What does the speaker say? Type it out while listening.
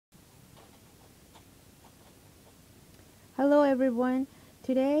Hello everyone.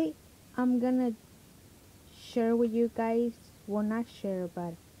 Today I'm gonna share with you guys, well not share,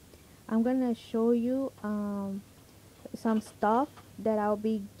 but I'm gonna show you some stuff that I'll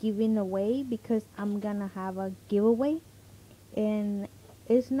be giving away because I'm gonna have a giveaway, and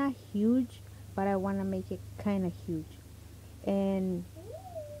it's not huge, but I want to make it kind of huge. And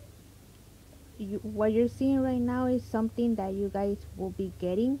what you're seeing right now is something that you guys will be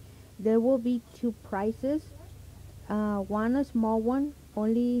getting. There will be two prizes, one a small one,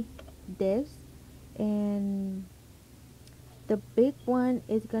 only this, and the big one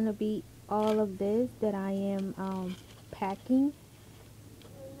is gonna be all of this that I am packing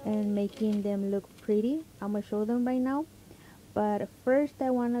and making them look pretty. I'm gonna show them right now, but first I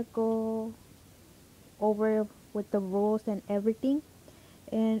want to go over with the rules and everything,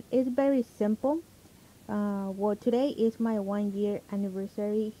 and it's very simple. Well, today is my 1 year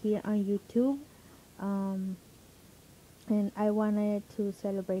anniversary here on YouTube, um, and I wanted to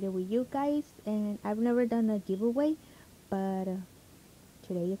celebrate it with you guys, and I've never done a giveaway, but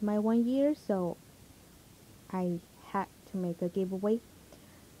today is my 1 year, so I had to make a giveaway.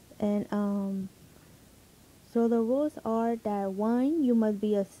 And so the rules are that one, you must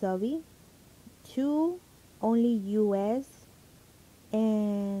be a subbie. Two, only US.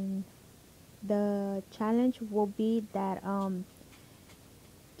 And the challenge will be that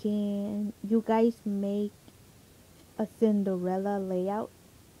can you guys make a Cinderella layout?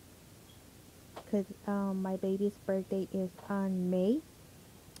 Because my baby's birthday is on May,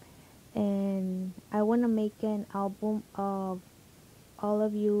 and I want to make an album of all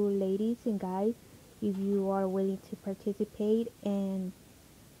of you ladies and guys, if you are willing to participate, and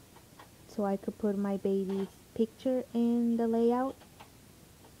so I could put my baby's picture in the layout.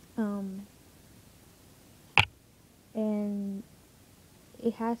 um, and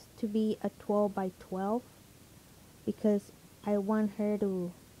it has to be a 12 by 12 because I want her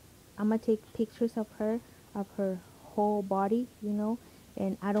to, I'm gonna take pictures of her whole body,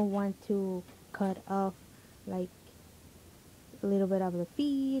 and I don't want to cut off like a little bit of the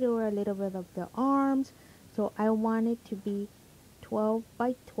feet or a little bit of the arms. So I want it to be 12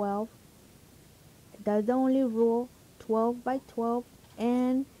 by 12. That's the only rule, 12 by 12,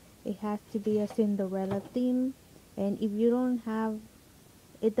 and it has to be a Cinderella theme. And if you don't have,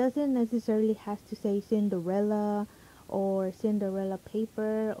 it doesn't necessarily have to say Cinderella or Cinderella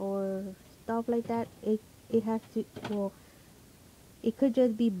paper or stuff like that. It has to, well, it could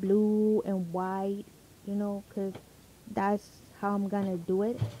just be blue and white, because that's how I'm gonna do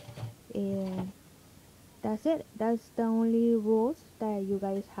it. And that's it. That's the only rules that you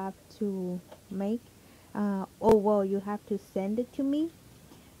guys have to make. Oh well, you have to send it to me,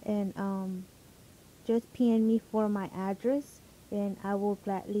 and just PM me for my address, and I will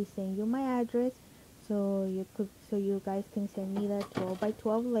gladly send you my address, so you guys can send me the 12 by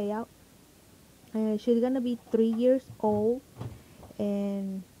 12 layout. She's gonna be 3 years old,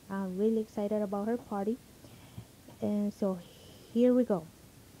 and I'm really excited about her party. And so here we go.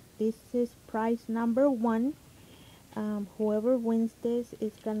 This is prize number one. Whoever wins this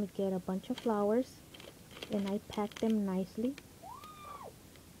is gonna get a bunch of flowers, and I pack them nicely.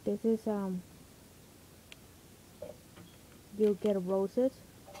 This is you'll get roses.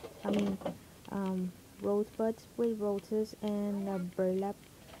 I mean, rosebuds with roses and burlap,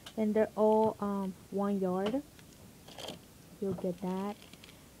 and they're all 1 yard. You'll get that.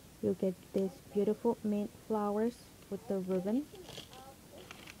 You'll get this beautiful mint flowers with the ribbon.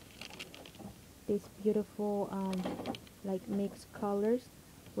 This beautiful like mixed colors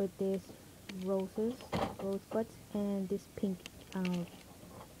with this rosebuds, and this pink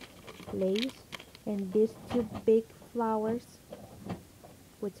lace, and these two big flowers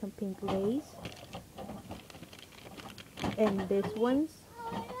with some pink lace, and this one's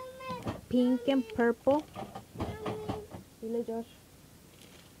pink and purple, really, Josh,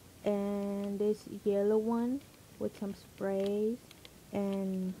 and this yellow one with some sprays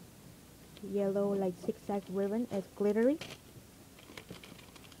and yellow like zigzag ribbon as glittery,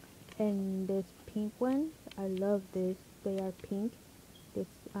 and this pink one, I love this, they are pink, this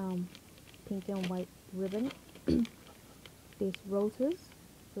pink and white ribbon. These roses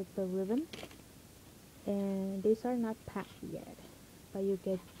with the ribbon, and these are not packed yet, but you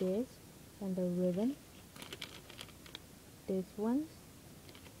get this and the ribbon. This one's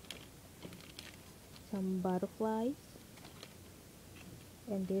some butterflies,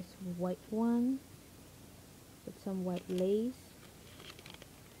 and this white one with some white lace.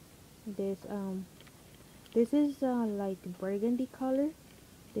 This is like burgundy color,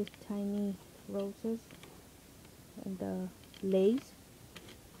 this tiny roses and the lace.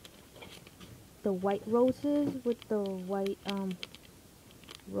 the white roses with the white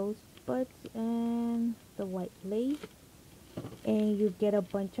rose buds and the white lace, and you get a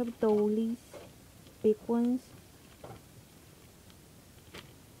bunch of dollies, big ones.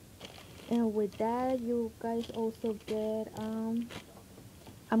 And with that, you guys also get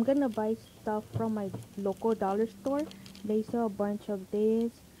I'm gonna buy stuff from my local dollar store. They sell a bunch of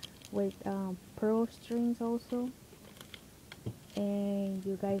this with pearl strings also, and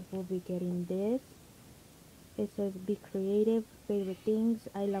you guys will be getting this. It says be creative, favorite things.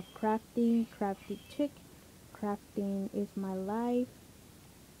 I love crafting, crafty chick. Crafting is my life.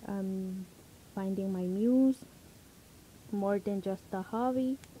 Finding my muse, more than just a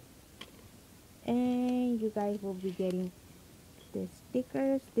hobby. And you guys will be getting the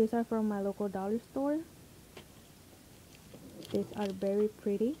stickers. These are from my local dollar store. These are very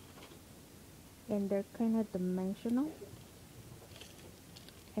pretty and they're kind of dimensional.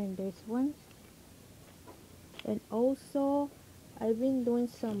 And this one. And also I've been doing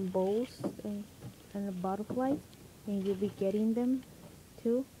some bows and the butterflies, and you'll be getting them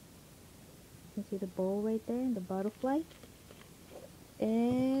too. You can see the bow right there and the butterfly.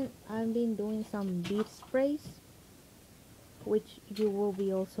 And I've been doing some bead sprays, which you will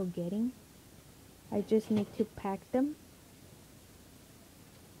be also getting. I just need to pack them.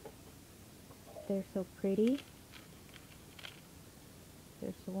 They're so pretty.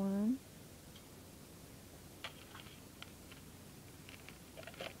 There's one.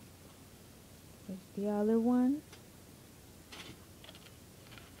 There's the other one.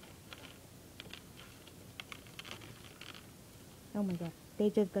 Oh my god, they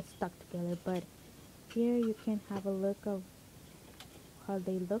just got stuck together, but here you can have a look of how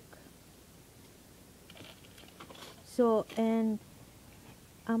they look. So, and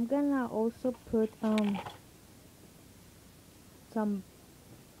I'm gonna also put some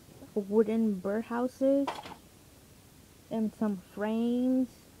wooden birdhouses and some frames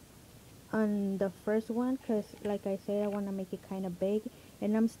on the first one, because like I said, I want to make it kind of big,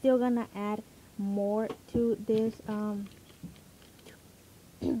 and I'm still gonna add more to this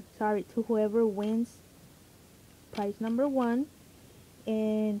sorry, to whoever wins prize number 1.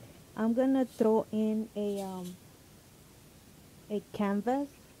 And I'm gonna throw in a canvas.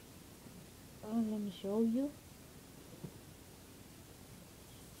 Let me show you.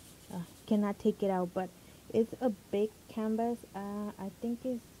 Cannot take it out, but it's a big canvas. I think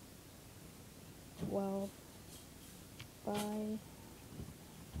it's 12 by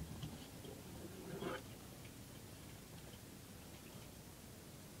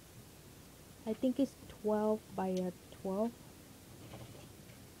I think it's 12 by a 12.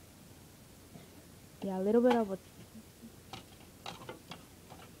 Yeah, a little bit of a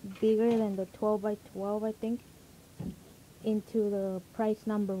bigger than the 12 by 12, I think, into the prize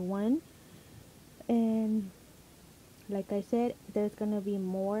number 1. And like I said, there's gonna be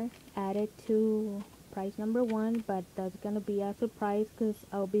more added to prize number 1, but that's gonna be a surprise because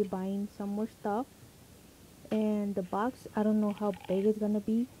I'll be buying some more stuff. And the box, I don't know how big it's gonna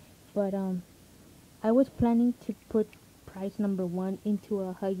be, but I was planning to put prize number 1 into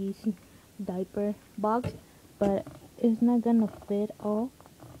a Huggies diaper box, but it's not gonna fit all.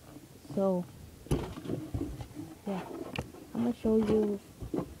 So yeah, I'm gonna show you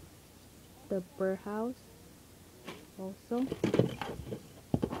the birdhouse also,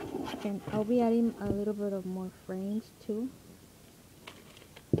 and I'll be adding a little bit of more frames too.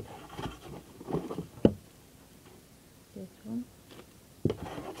 This one.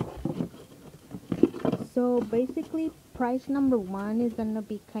 So basically prize number 1 is gonna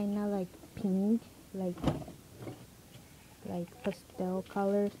be kinda like pink, like pastel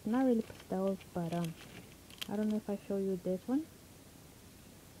colors. Not really pastels, but I don't know if I show you this one.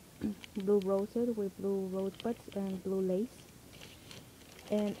 Blue roses with blue rosebuds and blue lace.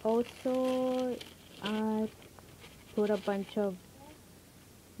 And also I put a bunch of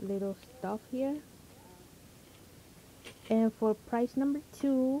little stuff here. And for prize number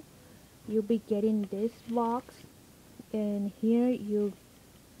 2, you'll be getting this box, and here you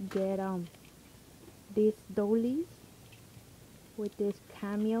get these dollies with this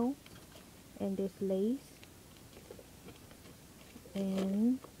cameo and this lace,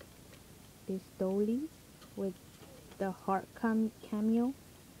 and this dolly with the heart cameo,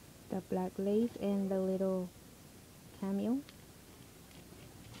 the black lace, and the little cameo.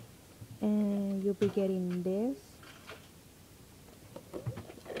 And you'll be getting this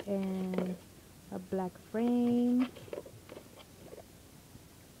and a black frame,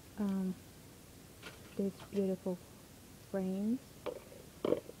 this beautiful frames,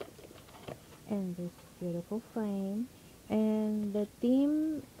 and this beautiful frame. And the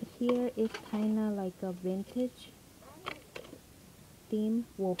theme here is kind of like a vintage theme,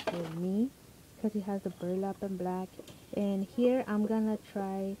 well, for me, because it has the burlap and black. And here I'm gonna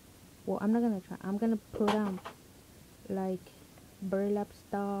try, well, I'm not gonna try, I'm gonna put like burlap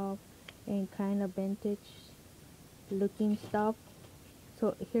stuff and kind of vintage looking stuff.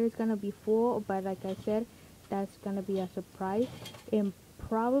 So here it's gonna be full, but like I said, that's gonna be a surprise. And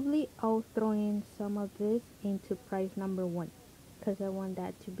probably I'll throw in some of this into prize number 1, because I want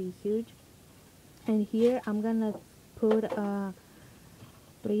that to be huge. And here I'm gonna put a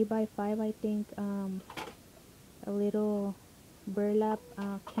 3x5, I think, a little burlap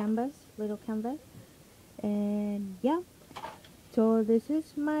little canvas. And yeah, so this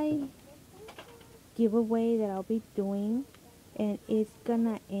is my giveaway that I'll be doing, and it's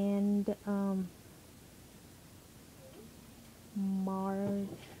gonna end March.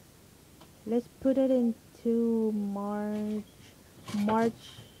 Let's put it into March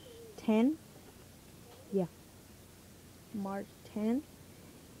 10. Yeah, March 10.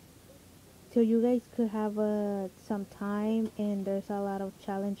 So you guys could have some time, and there's a lot of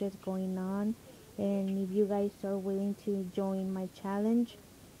challenges going on. And if you guys are willing to join my challenge,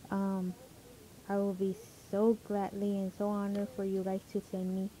 I will be so gladly and so honored for you guys to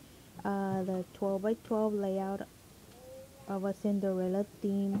send me the 12 by 12 layout of a Cinderella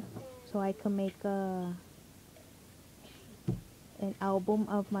theme, so I can make an album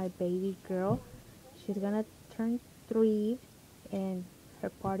of my baby girl. She's gonna turn 3, and her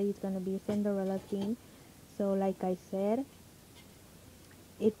party is gonna be a Cinderella theme. So like I said,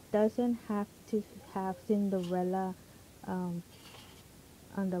 it doesn't have to have Cinderella um,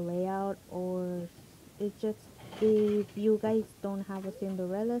 on the layout, or it just, if you guys don't have a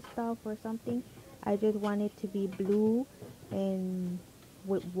Cinderella stuff or something, I just want it to be blue and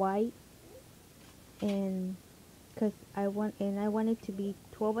with white, and because I want it to be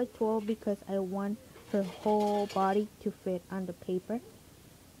 12 by 12, because I want her whole body to fit on the paper.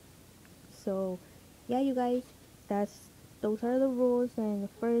 So yeah, you guys, those are the rules. And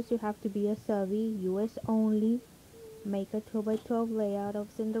first, you have to be a subbie, US only, make a 12 by 12 layout of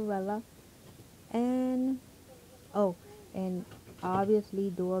Cinderella, and oh, and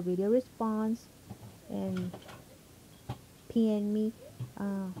obviously do a video response and PM me,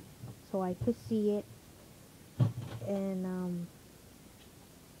 so I could see it. And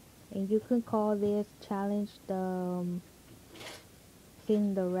you can call this challenge the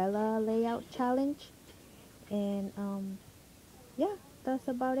Cinderella layout challenge. And yeah, that's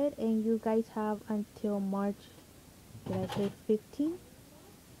about it. And you guys have until March, did I say 15?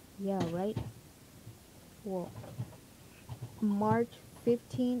 Yeah, right. Well, March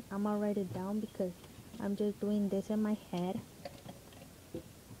 15. I'm gonna write it down because I'm just doing this in my head.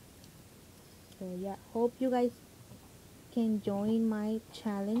 So yeah, hope you guys can join my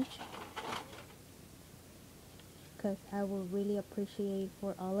challenge, because I will really appreciate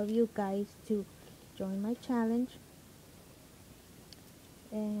for all of you guys to join my challenge.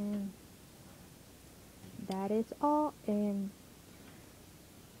 And that is all. And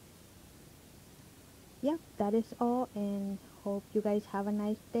yeah, that is all. And hope you guys have a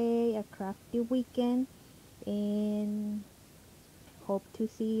nice day, a crafty weekend, and hope to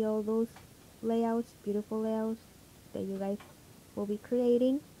see all those layouts, beautiful layouts that you guys will be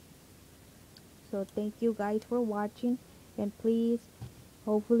creating. So thank you guys for watching, and please,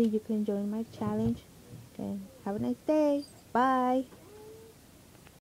 hopefully you can join my challenge, and have a nice day. Bye.